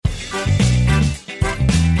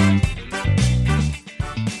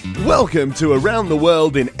Welcome to Around the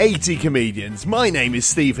World in 80 Comedians. My name is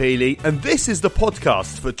Steve Healy, and this is the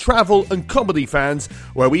podcast for travel and comedy fans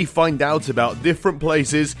where we find out about different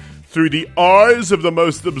places through the eyes of the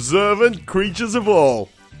most observant creatures of all,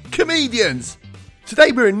 comedians.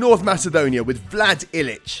 Today we're in North Macedonia with Vlad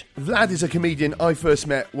Ilic. Vlad is a comedian I first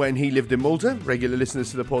met when he lived in Malta. Regular listeners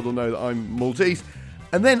to the pod will know that I'm Maltese.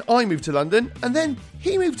 And then I moved to London, and then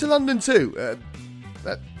he moved to London too.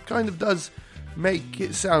 That kind of does make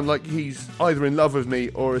it sound like he's either in love with me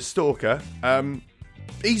or a stalker.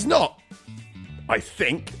 He's not, I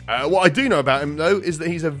think. What I do know about him, though, is that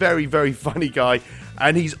he's a very, very funny guy,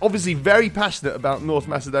 and he's obviously very passionate about North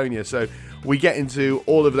Macedonia, so we get into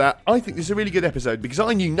all of that. I think this is a really good episode because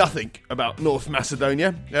I knew nothing about North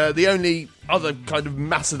Macedonia. The only other kind of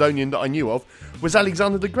Macedonian that I knew of was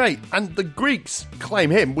Alexander the Great, and the Greeks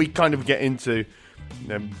claim him. We kind of get into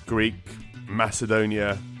Greek,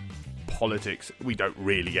 Macedonia, politics. We don't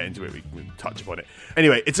really get into it. We touch upon it.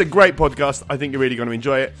 Anyway, it's a great podcast. I think you're really going to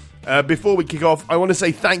enjoy it. Before we kick off, I want to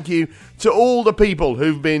say thank you to all the people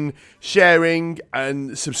who've been sharing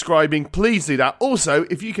and subscribing. Please do that. Also,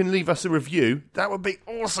 if you can leave us a review, that would be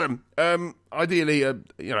awesome. Ideally, a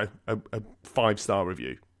 5-star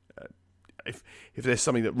review. If there's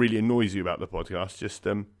something that really annoys you about the podcast, just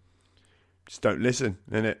don't listen,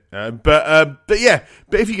 innit? But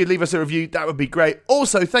if you could leave us a review, that would be great.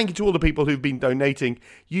 Also, thank you to all the people who've been donating.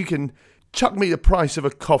 You can chuck me the price of a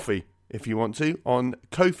coffee if you want to on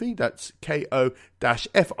Ko-fi. That's ko-fi.around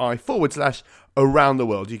the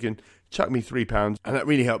world. You can chuck me £3, and that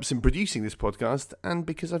really helps in producing this podcast, and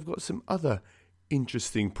because I've got some other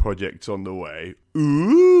interesting projects on the way.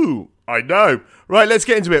 Ooh, I know. Right, let's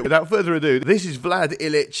get into it. Without further ado, this is Vlad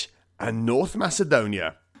Ilic and North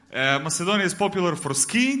Macedonia. Macedonia is popular for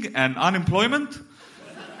skiing and unemployment.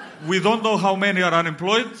 We don't know how many are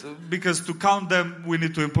unemployed because to count them, we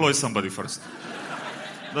need to employ somebody first.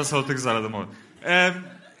 That's how things are at the moment.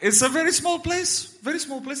 It's a very small place,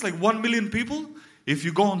 like 1 million people. If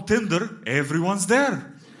you go on Tinder, everyone's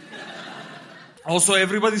there. Also,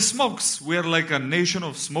 everybody smokes. We are like a nation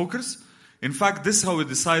of smokers. In fact, this is how we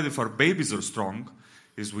decide if our babies are strong,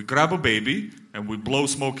 is we grab a baby and we blow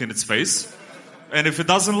smoke in its face. And if it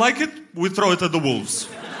doesn't like it, we throw it at the wolves.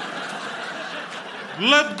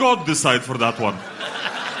 Let God decide for that one.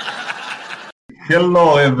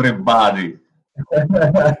 Hello, everybody.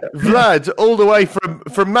 Vlad, all the way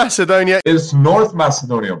from Macedonia. It's North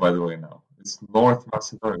Macedonia, by the way, now. It's North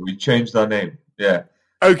Macedonia. We changed our name. Yeah.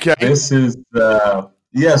 Okay. This is,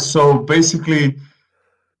 so basically,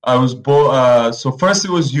 I was born, so first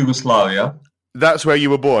it was Yugoslavia. That's where you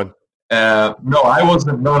were born? No, I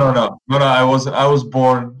wasn't. No, I wasn't. I was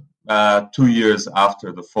born 2 years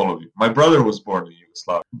after the fall of it. My brother was born in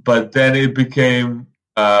Yugoslavia, but then it became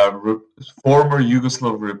former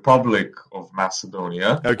Yugoslav Republic of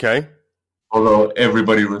Macedonia. Okay. Although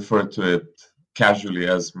everybody referred to it casually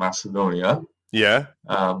as Macedonia. Yeah.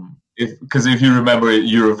 Because if you remember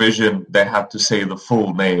Eurovision, they had to say the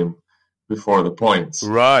full name before the points.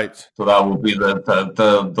 Right. So that would be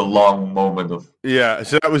the long moment of... Yeah,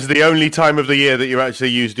 so that was the only time of the year that you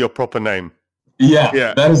actually used your proper name.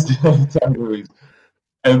 Yeah. That is the only time of the year.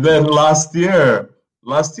 And then last year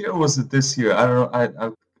was it this year? I don't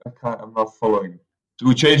know, I'm not following. So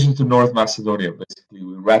we changed into North Macedonia, basically.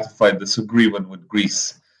 We ratified this agreement with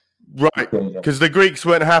Greece. Right, because the Greeks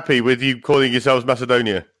weren't happy with you calling yourselves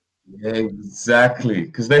Macedonia. Yeah, exactly,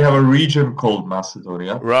 because they have a region called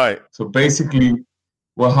Macedonia. Right. So basically,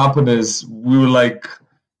 what happened is we were like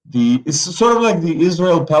it's sort of like the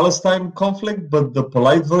Israel-Palestine conflict, but the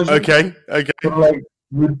polite version. Okay. So like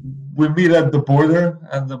we meet at the border,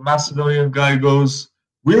 and the Macedonian guy goes,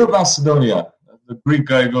 "We're Macedonia." And the Greek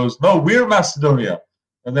guy goes, "No, we're Macedonia,"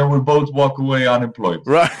 and then we both walk away unemployed.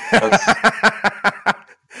 Right.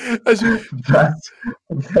 That's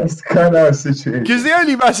kind of our situation. Because the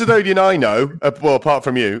only Macedonian I know, well, apart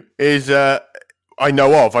from you, is I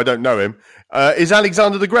don't know him, is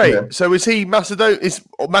Alexander the Great. Yeah. So is he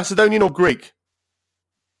Macedonian or Greek?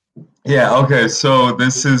 Yeah, okay, so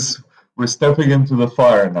we're stepping into the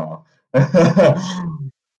fire now.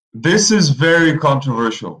 This is very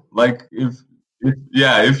controversial. Like, if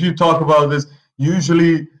you talk about this,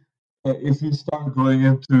 usually... if you start going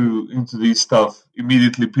into these stuff,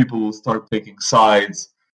 immediately people will start taking sides.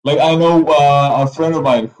 Like, I know a friend of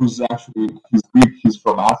mine he's Greek, he's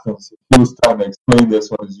from Athens. He was trying to explain this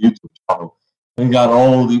on his YouTube channel. And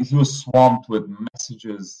he was swamped with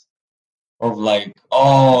messages of like,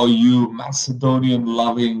 "Oh, you Macedonian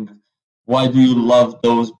loving, why do you love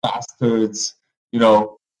those bastards?" You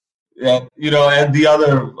know, Yeah, and the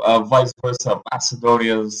other vice versa,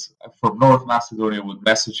 Macedonians from North Macedonia would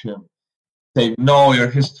message him saying, "No, your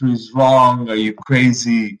history is wrong. Are you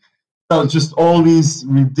crazy?" So just all these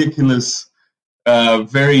ridiculous,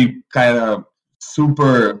 very kind of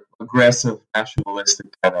super aggressive, nationalistic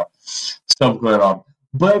kind of stuff going on.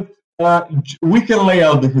 But we can lay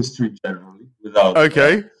out the history generally without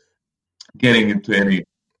getting into any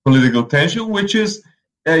political tension, which is,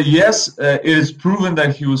 yes, it is proven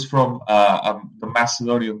that he was from the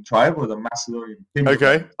Macedonian tribe or the Macedonian kingdom at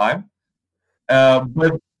the time.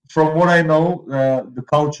 But from what I know, the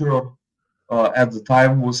culture at the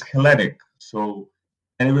time was Hellenic. So,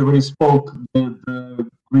 and everybody spoke the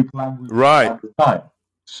Greek language at the time.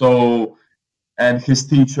 So, and his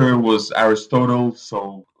teacher was Aristotle.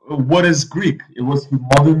 So, what is Greek? Was he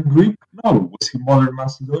modern Greek? No. Was he modern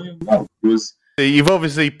Macedonian? No. It was. You've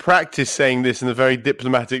obviously practiced saying this in a very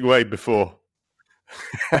diplomatic way before.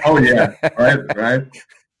 Oh yeah, right.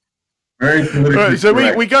 Very politically correct. So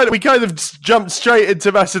we kind of jumped straight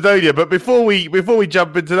into Macedonia, but before we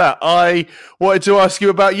jump into that, I wanted to ask you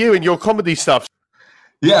about you and your comedy stuff.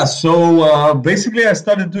 Yeah, so basically I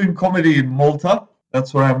started doing comedy in Malta.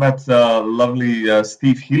 That's where I met lovely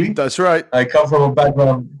Steve Healy. That's right. I come from a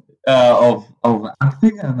background of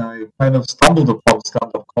acting, and I kind of stumbled upon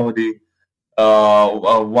stand-up comedy.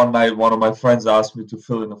 One night, one of my friends asked me to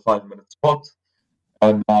fill in a 5-minute spot,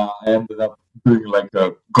 and I ended up doing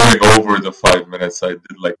going over the 5 minutes. I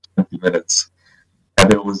did 20 minutes,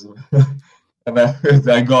 and it was, and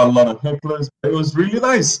I got a lot of hecklers. But it was really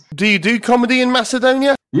nice. Do you do comedy in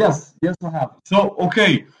Macedonia? Yes, I have. So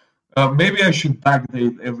okay, maybe I should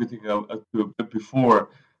backdate everything a bit before.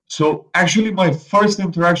 So actually, my first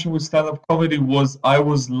interaction with stand-up comedy was I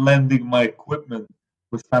was lending my equipment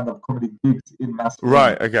with stand-up comedy gigs in Macedonia.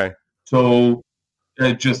 Right. Okay. So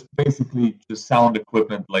just basically just sound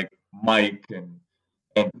equipment like mic and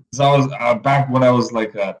so I was back when I was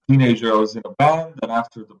like a teenager. I was in a band, and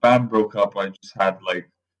after the band broke up, I just had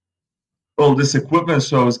all this equipment.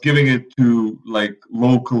 So I was giving it to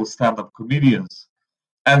local stand-up comedians,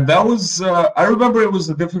 and that was I remember it was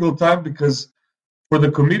a difficult time for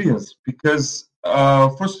the comedians because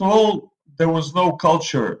first of all there was no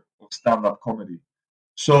culture of stand-up comedy.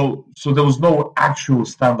 So there was no actual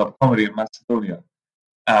stand-up comedy in Macedonia,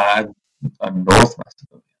 and North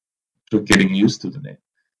Macedonia. So getting used to the name.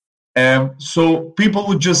 So people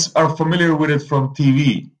who just are familiar with it from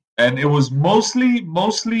TV, and it was mostly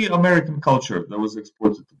American culture that was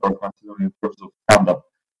exported to North Macedonia in terms of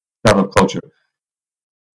stand-up culture.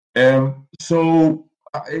 So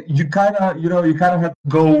you kind of had to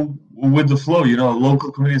go with the flow.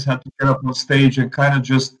 Local comedians had to get up on stage and kind of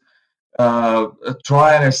just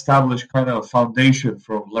try and establish kind of a foundation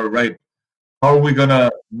from right. How are we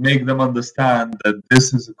gonna make them understand that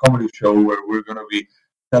this is a comedy show where we're gonna be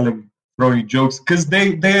throwing jokes? Because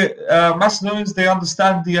they Macedonians, they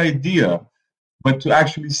understand the idea, but to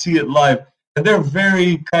actually see it live, and they're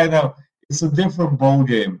very it's a different ball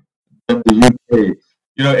game than the UK.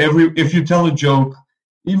 If you tell a joke,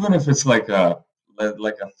 even if it's like a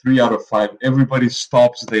 3 out of 5, everybody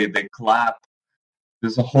stops, they clap.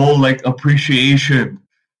 There's a whole appreciation.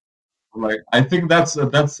 I think that's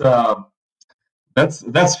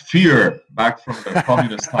fear back from the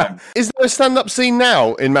communist time. Is there a stand-up scene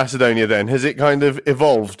now in Macedonia then? Has it kind of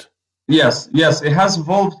evolved? Yes, it has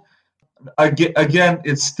evolved. Again,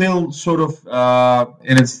 it's still sort of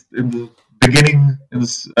in the beginning, in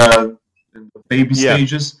the baby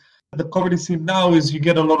stages. The comedy scene now is you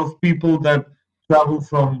get a lot of people that travel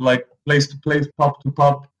from place to place, pub to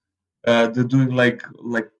pub. They're doing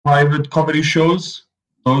private comedy shows.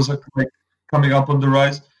 Those are coming up on the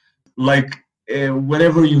rise.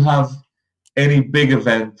 Whenever you have any big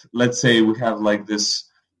event, let's say we have this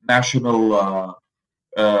national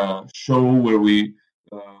show where we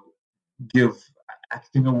give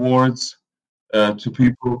acting awards to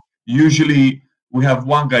people. Usually we have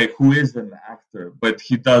one guy who is an actor, but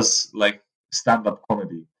he does stand-up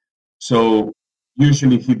comedy. So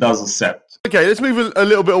usually he does a set. Okay, let's move a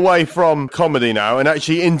little bit away from comedy now and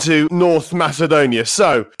actually into North Macedonia.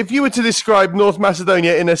 So, if you were to describe North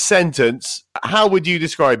Macedonia in a sentence, how would you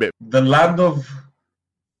describe it? The land of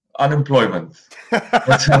unemployment.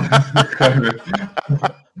 That's how I describe it.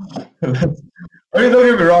 Don't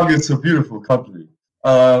get me wrong, it's a beautiful country.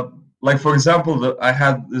 For example, I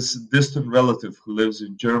had this distant relative who lives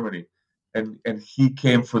in Germany, and he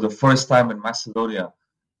came for the first time in Macedonia.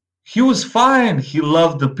 He was fine. He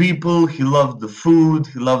loved the people. He loved the food.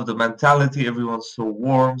 He loved the mentality. Everyone's so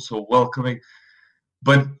warm, so welcoming.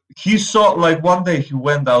 But he saw, one day he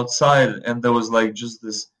went outside and there was just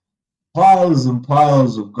this piles and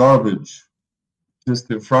piles of garbage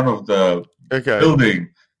just in front of the Okay. building,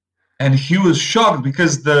 and he was shocked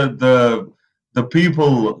because the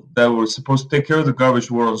people that were supposed to take care of the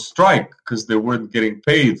garbage were on strike because they weren't getting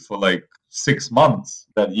paid for like 6 months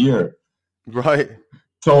that year. Right.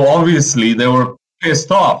 So obviously they were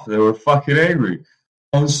pissed off. They were fucking angry.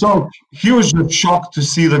 And so he was just shocked to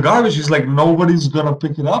see the garbage. He's like, nobody's gonna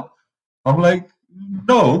pick it up. I'm like,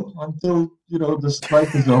 no, until the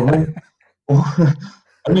strike is over. Or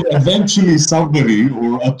I mean, eventually somebody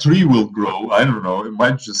or a tree will grow. I don't know. It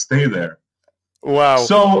might just stay there. Wow.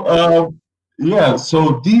 So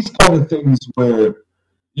so these kind of things where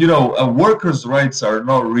workers' rights are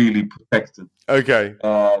not really protected. Okay.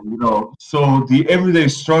 So the everyday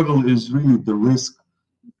struggle is really the risk.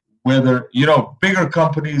 Whether bigger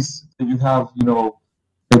companies that you have,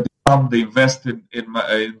 they invest in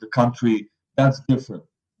the country. That's different.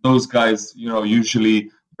 Those guys,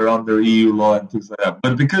 usually they're under EU law and things like that.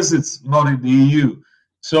 But because it's not in the EU,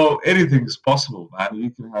 so anything is possible, man.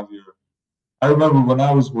 You can have your. I remember when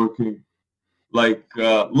I was working.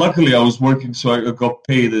 Luckily, I was working, so I got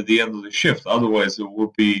paid at the end of the shift. Otherwise, it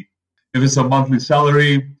would be if it's a monthly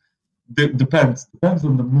salary. Depends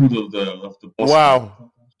on the mood of the boss.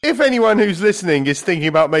 Wow. If anyone who's listening is thinking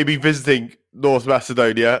about maybe visiting North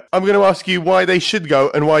Macedonia, I'm going to ask you why they should go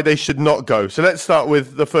and why they should not go. So let's start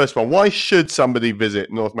with the first one. Why should somebody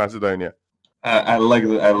visit North Macedonia? I like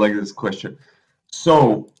this question.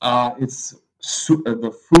 So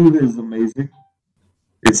the food is amazing.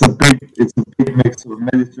 It's a big mix of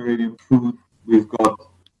Mediterranean food. We've got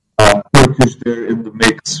Turkish there in the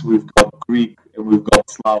mix. We've got Greek and we've got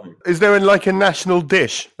Slavic. Is there a national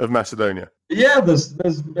dish of Macedonia? Yeah, there's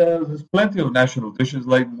plenty of national dishes.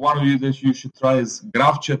 Like one of the dishes you should try is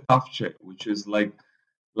gravche tavche, which is like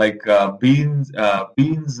beans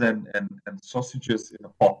and sausages in a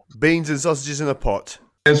pot. Beans and sausages in a pot.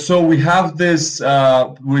 And so we have this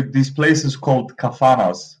with these places called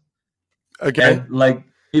kafanas. Okay. And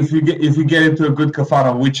if you get into a good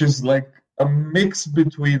kafana, which is like a mix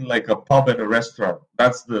between like a pub and a restaurant,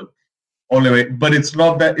 that's the only way. But it's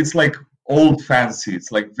not that. It's like old fancy.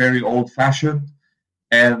 It's like very old fashioned,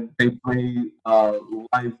 and they play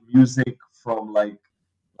live music from like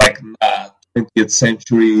 20th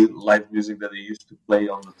century live music that they used to play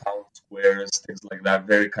on the town squares, things like that.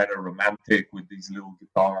 Very kind of romantic with these little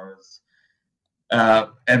guitars,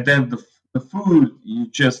 and then the food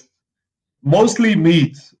mostly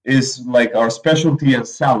meat is like our specialty, and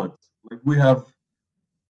salad. Like we have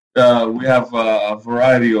a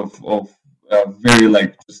variety of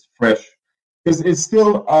very just fresh, because it's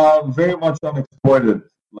still very much unexploited.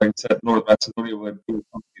 Like I said, North Macedonia with big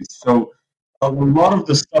countries. So a lot of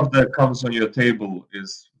the stuff that comes on your table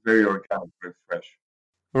is very organic, very fresh.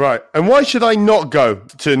 Right. And why should I not go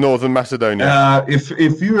to Northern Macedonia?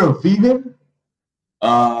 If you're a vegan,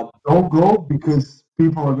 don't go because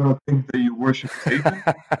people are going to think that you worship Satan.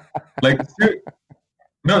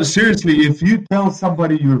 No, seriously, if you tell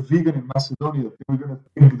somebody you're vegan in Macedonia, they're going to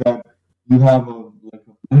think that you have a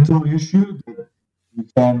mental issue, that you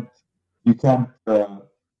can't,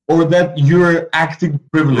 or that you're acting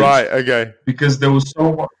privileged. Right. Okay. Because there was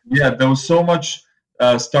so much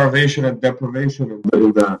starvation and deprivation in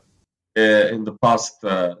the past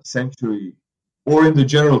century, or in the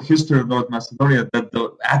general history of North Macedonia, that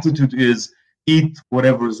the attitude is eat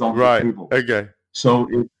whatever is on the table. Okay. So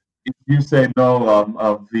if you say no,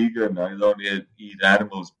 I'm vegan, I don't eat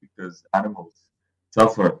animals because animals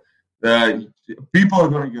suffer, people are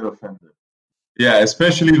going to get offended. Yeah,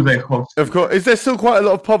 especially if they host. Of course. Is there still quite a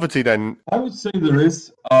lot of poverty then? I would say there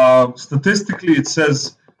is. Statistically, it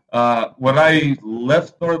says when I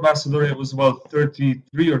left North Macedonia, it was about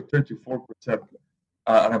 33 or 34%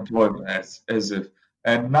 unemployment, as if.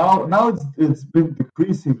 And now it's been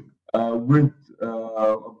decreasing with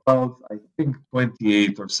about, I think,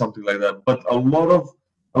 28 or something like that. But a lot of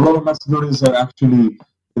Macedonians are actually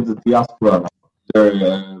in the diaspora.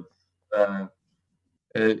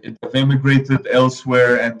 They've immigrated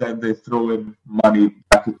elsewhere, and then they throw in money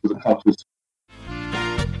back into the country.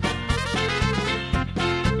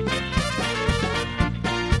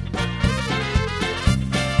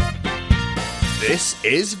 This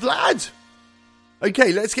is Vlad.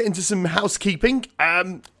 Okay, let's get into some housekeeping.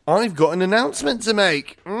 I've got an announcement to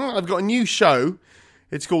make. I've got a new show.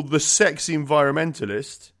 It's called The Sexy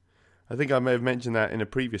Environmentalist. I think I may have mentioned that in a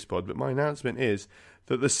previous pod, but my announcement is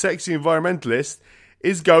that The Sexy Environmentalist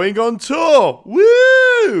is going on tour.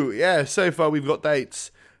 Woo! Yeah, so far we've got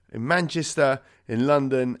dates in Manchester, in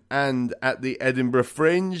London, and at the Edinburgh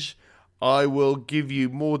Fringe. I will give you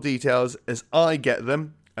more details as I get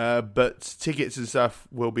them. But tickets and stuff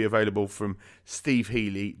will be available from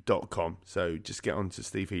stevehealy.com. So just get on to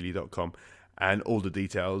stevehealy.com and all the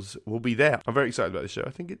details will be there. I'm very excited about this show.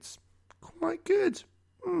 I think it's quite good.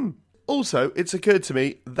 Also, it's occurred to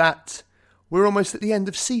me that we're almost at the end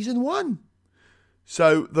of season 1.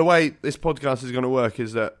 So the way this podcast is going to work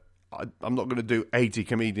is that I'm not going to do 80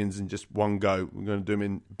 comedians in just one go. We're going to do them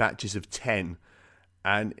in batches of 10.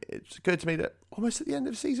 And it's occurred to me that almost at the end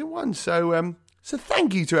of season 1. So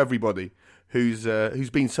thank you to everybody who's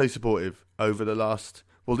been so supportive over the last...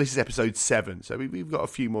 Well, this is episode 7, so we've got a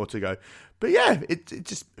few more to go. But yeah, it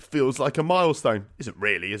just feels like a milestone. Isn't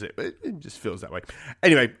really, is it? But it just feels that way.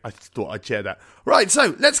 Anyway, I thought I'd share that. Right,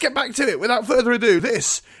 so let's get back to it. Without further ado,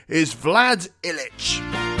 this is Vlad Ilic.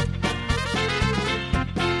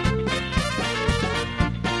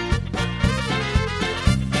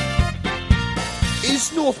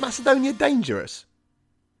 Is North Macedonia dangerous?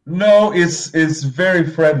 No, it's very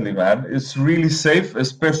friendly, man. It's really safe,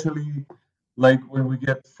 especially like when we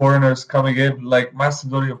get foreigners coming in. Like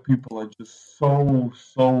Macedonian people are just so.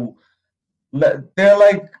 They're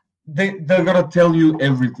like they're gonna tell you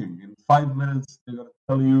everything in 5 minutes. They're gonna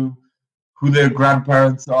tell you who their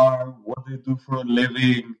grandparents are, what they do for a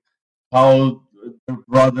living, how their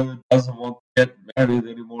brother doesn't want to get married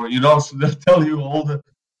anymore. So they'll tell you all the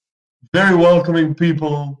very welcoming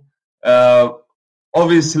people.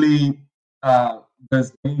 Obviously,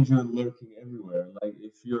 there's danger lurking everywhere. Like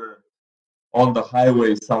if you're on the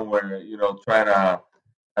highway somewhere, trying to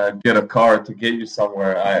get a car to get you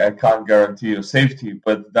somewhere, I can't guarantee your safety,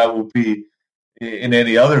 but that would be in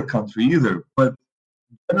any other country either. But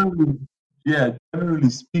generally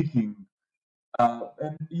speaking,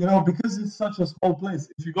 and because it's such a small place,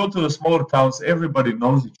 if you go to the smaller towns, everybody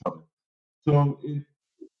knows each other. So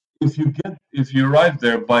if you arrive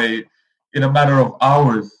there in a matter of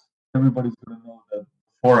hours, everybody's going to know that the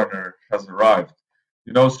foreigner has arrived.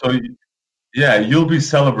 So you'll be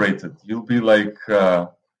celebrated. You'll be like, hey,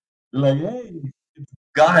 it's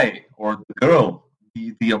the guy or the girl,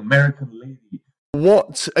 the American lady.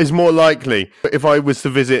 What is more likely, if I was to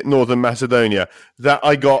visit Northern Macedonia, that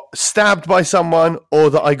I got stabbed by someone or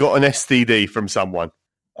that I got an STD from someone?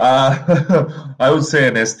 I would say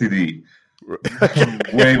an STD.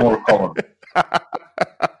 Way more common.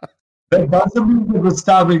 That doesn't mean that the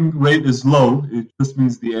stabbing rate is low. It just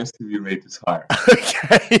means the STD rate is higher.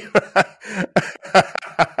 Okay.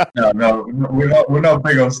 No, we're not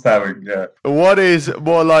big on stabbing. Yeah. What is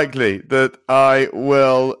more likely, that I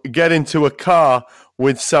will get into a car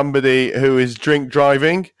with somebody who is drink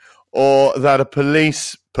driving, or that a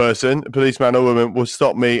policeman or woman, will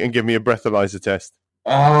stop me and give me a breathalyzer test?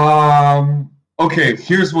 Okay,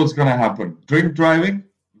 here's what's gonna happen. Drink driving,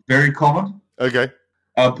 very common. Okay.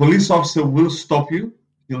 A police officer will stop you.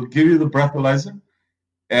 He'll give you the breathalyzer.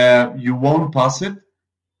 You won't pass it.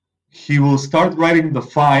 He will start writing the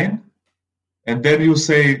fine, and then you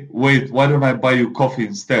say, wait, why don't I buy you coffee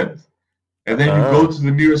instead? And then you go to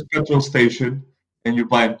the nearest petrol station and you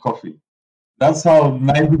buy him coffee. That's how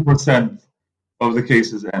 90% of the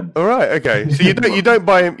cases end. All right, okay. So you don't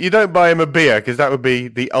buy him a beer, because that would be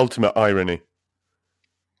the ultimate irony.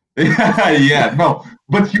 Yeah, no.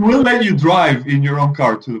 But he will let you drive in your own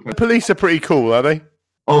car to the petrol. Police are pretty cool, are they?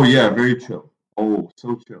 Oh yeah, very chill. Oh,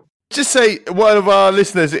 so chill. Just say one of our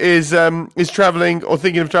listeners is traveling or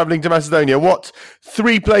thinking of traveling to Macedonia. What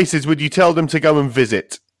 3 places would you tell them to go and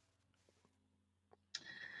visit?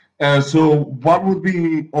 So one would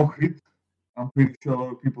be Ohrid. I'm pretty sure a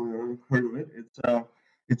lot of people have heard of it.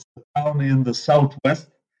 It's a town in the southwest.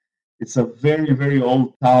 It's a very, very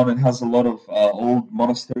old town. It has a lot of old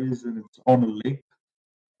monasteries, and it's on a lake.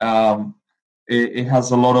 It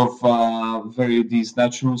has a lot of these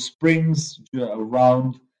natural springs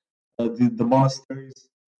around the monasteries,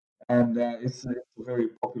 and it's a very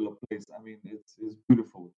popular place. I mean, it's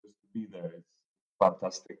beautiful just to be there. It's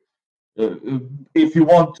fantastic. If you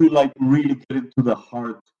want to really get into the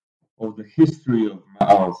heart of the history of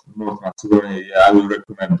North Macedonia, I would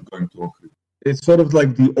recommend going to Ohrid. It's sort of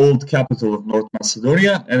like the old capital of North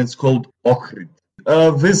Macedonia, and it's called Ohrid.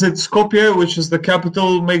 Visit Skopje, which is the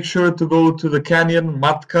capital. Make sure to go to the canyon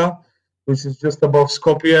Matka, which is just above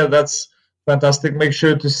Skopje. That's fantastic. Make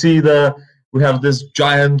sure to see we have this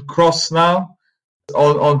giant cross now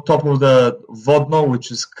on top of the Vodno,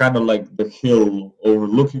 which is kind of like the hill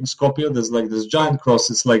overlooking Skopje. There's this giant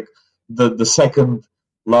cross. It's like the second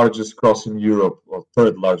largest cross in Europe, or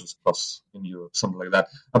third largest cross in Europe, something like that.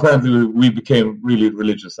 Apparently, we became really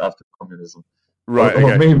religious after communism. Right,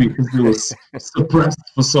 or maybe because it was suppressed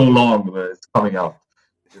for so long that it's coming out.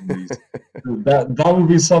 That would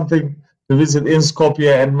be something visit in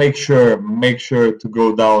Skopje, and make sure to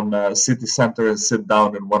go down city center and sit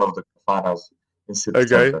down in one of the kafanas in city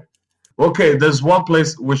center. Okay, there's one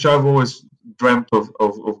place which I've always dreamt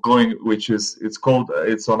of going, which is it's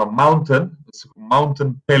on a mountain. It's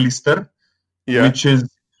Mountain Pelister, which is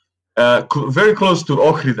very close to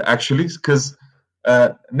Ohrid, actually, because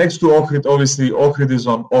next to Ohrid, obviously, Ohrid is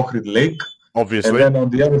on Ohrid Lake. Obviously. And then on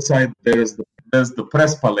the other side, there's the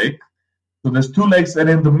Prespa Lake. So there's two lakes, and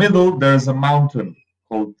in the middle, there's a mountain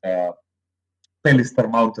called Pelister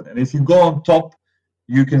Mountain. And if you go on top,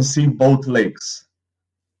 you can see both lakes.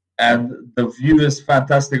 And the view is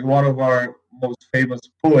fantastic. One of our most famous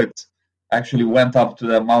poets actually went up to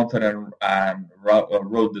the mountain and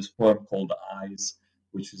wrote this poem called Eyes,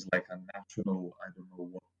 which is like a national, I don't know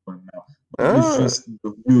what poem now. But it's just,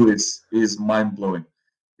 the view is mind-blowing.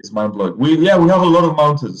 It's mind-blowing. We have a lot of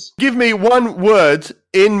mountains. Give me one word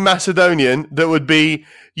in Macedonian that would be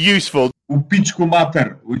useful. Upičku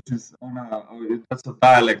mater, which is that's a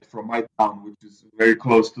dialect from my town, which is very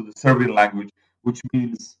close to the Serbian language, which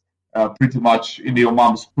means pretty much in your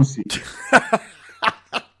mom's pussy.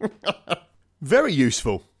 Very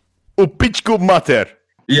useful. Upičku mater.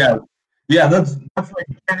 Yeah, that's like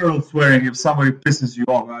general swearing. If somebody pisses you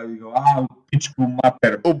off, you go, upičku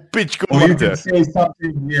mater. Upičku Or mater. you can say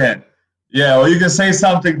something, or you can say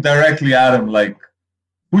something directly at him, like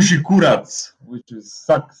puši kurac, which is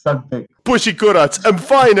suck dick. Puši kurac. And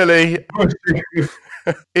finally,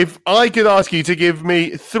 if I could ask you to give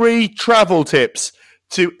me 3 travel tips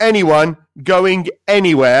to anyone going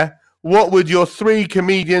anywhere, what would your 3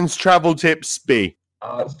 comedians' travel tips be?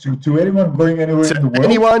 To anyone going anywhere in the world?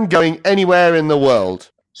 Anyone going anywhere in the world.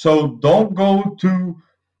 So don't go to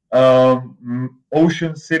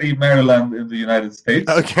Ocean City, Maryland in the United States.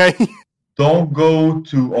 Okay. Don't go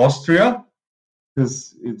to Austria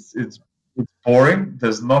because it's boring.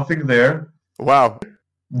 There's nothing there. Wow.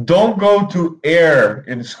 Don't go to Ayr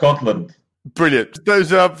in Scotland. Brilliant.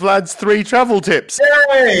 Those are Vlad's 3 travel tips.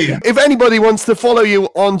 Yay! If anybody wants to follow you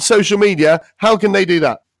on social media, how can they do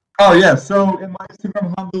that? Oh, yeah. So my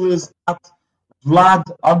Instagram handle is at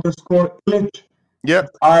Vlad_Ilic.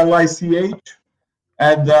 Yep. ILICH.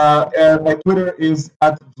 And my Twitter is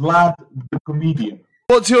at Vlad the Comedian.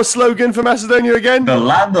 What's your slogan for Macedonia again? The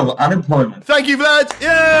land of unemployment. Thank you, Vlad.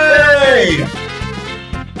 Yay! Yay!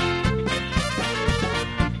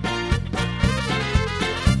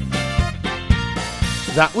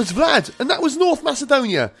 That was Vlad, and that was North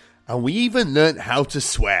Macedonia. And we even learnt how to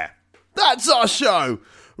swear. That's our show.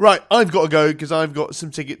 Right, I've got to go because I've got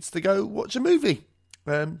some tickets to go watch a movie.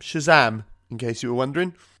 Shazam, in case you were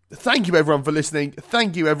wondering. Thank you, everyone, for listening.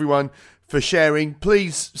 Thank you, everyone, for sharing.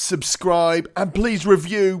 Please subscribe and please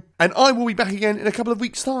review. And I will be back again in a couple of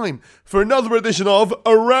weeks' time for another edition of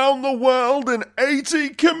Around the World in 80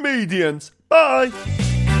 Comedians. Bye.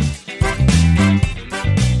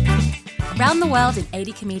 Around the World in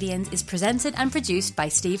 80 Comedians is presented and produced by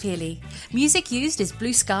Steve Healy. Music used is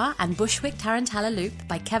Blue Scar and Bushwick Tarantella Loop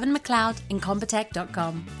by Kevin MacLeod,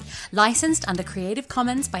 Incompetech.com. Licensed under Creative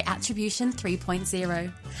Commons by Attribution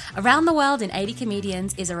 3.0. Around the World in 80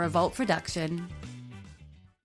 Comedians is a Revolt production.